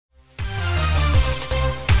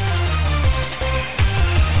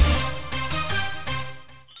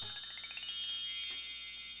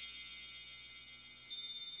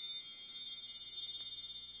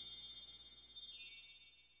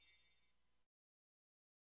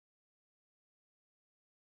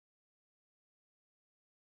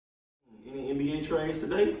Any NBA trades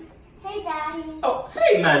today? Hey, Daddy. Oh,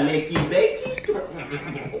 hey, my Lecky Becky.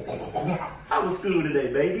 How was school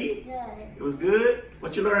today, baby? Good. It was good?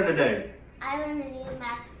 What you learned today? I learned a new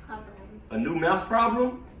math problem. A new math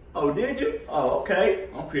problem? Oh, did you? Oh, okay.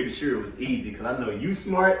 I'm pretty sure it was easy because I know you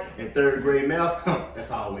smart in third grade math.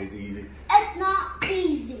 That's always easy. It's not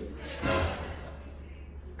easy.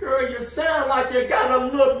 Girl, you sound like you got a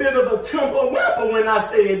little bit of a temper whimper when I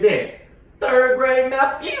said that. Third grade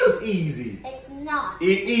math is easy. It's not.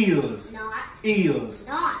 It is. Not. Is.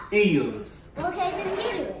 Not. Is. Okay, then you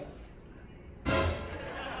do it.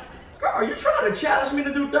 Girl, are you trying to challenge me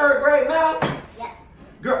to do third grade math? Yep.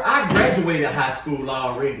 Girl, I graduated high school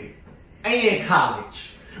already. And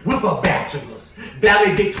college. With a bachelor's.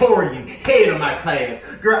 Valedictorian. Head of my class.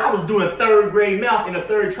 Girl, I was doing third grade math in the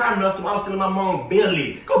third trimester when I was still in my mom's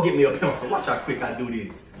belly. Go get me a pencil. Watch how quick I do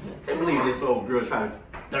this. Can't believe this old girl trying to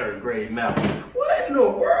third grade math. What in the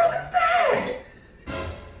world is that?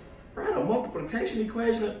 Write a multiplication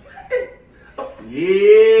equation. Oh,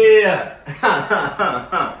 yeah.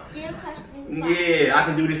 Do question 5. Yeah, I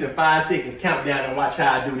can do this in 5 seconds. Count down and watch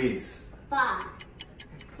how I do this. 5,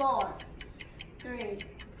 4, 3,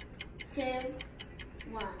 2,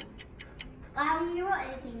 1. Well, haven't you wrote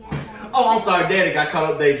anything yet, Daddy? Oh, I'm sorry, Daddy got caught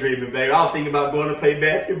up daydreaming, baby. I was thinking about going to play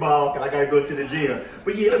basketball, cause I gotta go to the gym.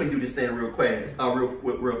 But yeah, let me do this thing real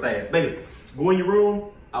fast. Baby, go in your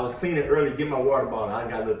room. I was cleaning early, get my water bottle. I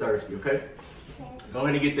got a little thirsty, okay? Okay. Go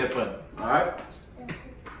ahead and get that for me, all right?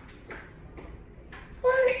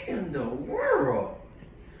 What in the world?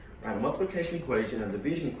 Write a multiplication equation and a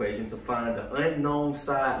division equation to find the unknown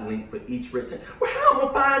side length for each rectangle. Well, how am I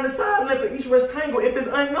gonna find the side length for each rectangle if it's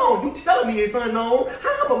unknown? You telling me it's unknown? How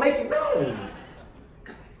am I gonna make it known?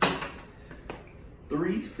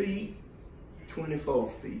 3 feet,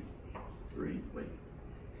 24 feet. Wait.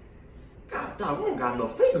 God, dog, we ain't got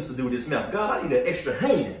enough fingers to do this math. God, I need an extra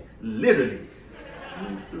hand. Literally.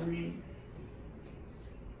 2, 3,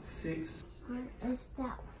 6. Where is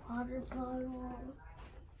that water bottle?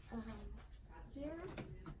 Here?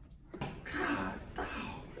 God, dog.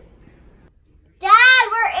 Dad,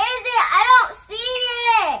 where is it? I don't see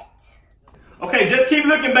it. Okay, just keep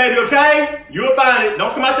looking, baby, okay? You'll find it.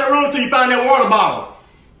 Don't come out that room until you find that water bottle.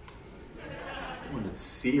 I wonder if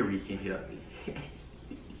Siri can help me.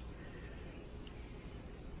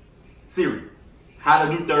 Siri, how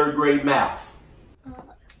to do third grade math?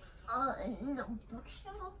 In the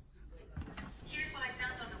bookshelf? Here's what I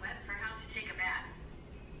found on the web for how to take a bath.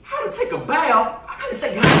 How to take a bath? I didn't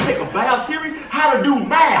say how to take a bath, Siri. How to do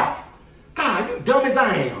math. God, you dumb as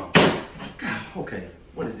I am. God, okay.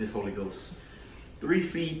 What is this, Holy Ghost? 3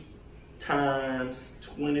 feet times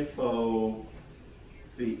 24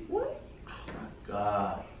 feet. What? Oh my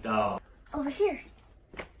God, dog. Over here.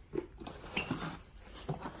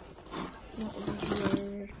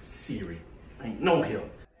 Siri, ain't no help.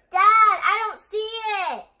 Dad, I don't see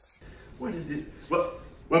it. What is this? Well,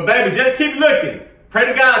 baby, just keep looking. Pray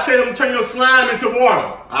to God, tell him to turn your slime into water.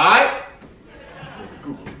 All right?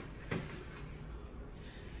 Google.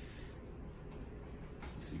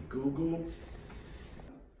 Let's see, Google.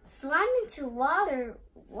 Slime into water?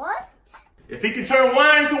 What? If he can turn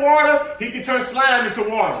wine into water, he can turn slime into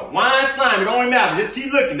water. Wine, slime, it don't matter. Just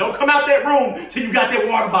keep looking. Don't come out that room till you got that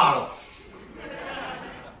water bottle.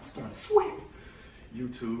 I'm starting to sweat.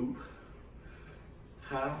 YouTube.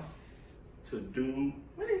 How to do,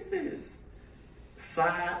 what is this?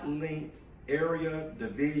 Side length area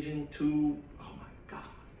division 2. Oh my God.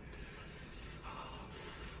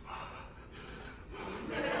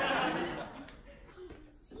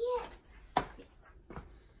 See it.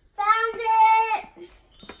 Found it.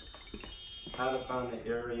 How to find the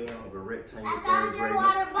area of a rectangle. I found your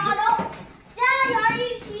water bottle. Dad, are you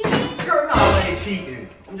cheating? Girl, no, I ain't cheating.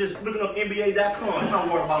 I'm just looking up NBA.com. My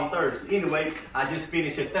water bottle thirsty. Anyway, I just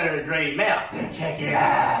finished your third grade math. Check it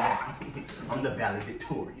out. I'm the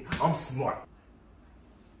valedictorian. I'm smart.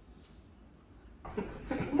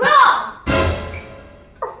 Wrong.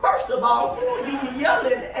 First of all, who are you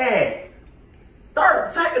yelling at?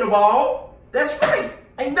 Second of all, that's right.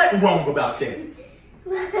 Ain't nothing wrong about that.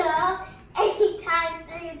 Well, 8 times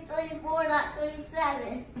 3 is 24, not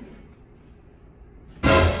 27.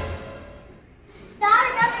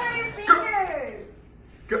 Stop rubbing on your fingers.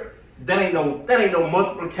 Girl, that ain't no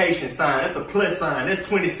multiplication sign. That's a plus sign. That's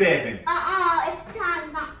 27. It's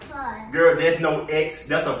times, not plus. Girl, there's no X.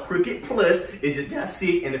 That's a crooked plus. It just got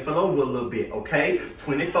sick and it fell over a little bit, okay?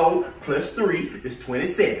 24 plus 3 is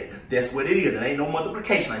 27. That's what it is. It ain't no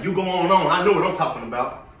multiplication. Now, you go on. I know what I'm talking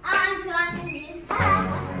about. I'm smarter than you.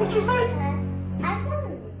 I'm What you say? smarter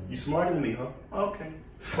than you. You smarter than me, huh? Okay.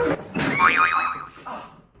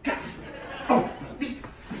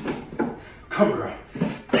 Come here.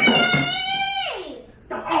 Granny!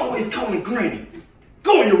 Y'all always call me Granny.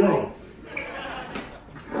 Go in your room.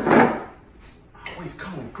 Always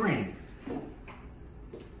call me Granny. What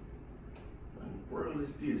in the world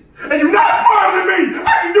is this? And you're not smarter than me!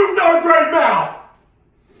 I can do third grade math!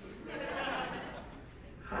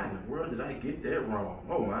 How in the world did I get that wrong?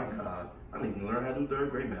 Oh my God. I need to learn how to do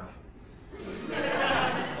third grade math.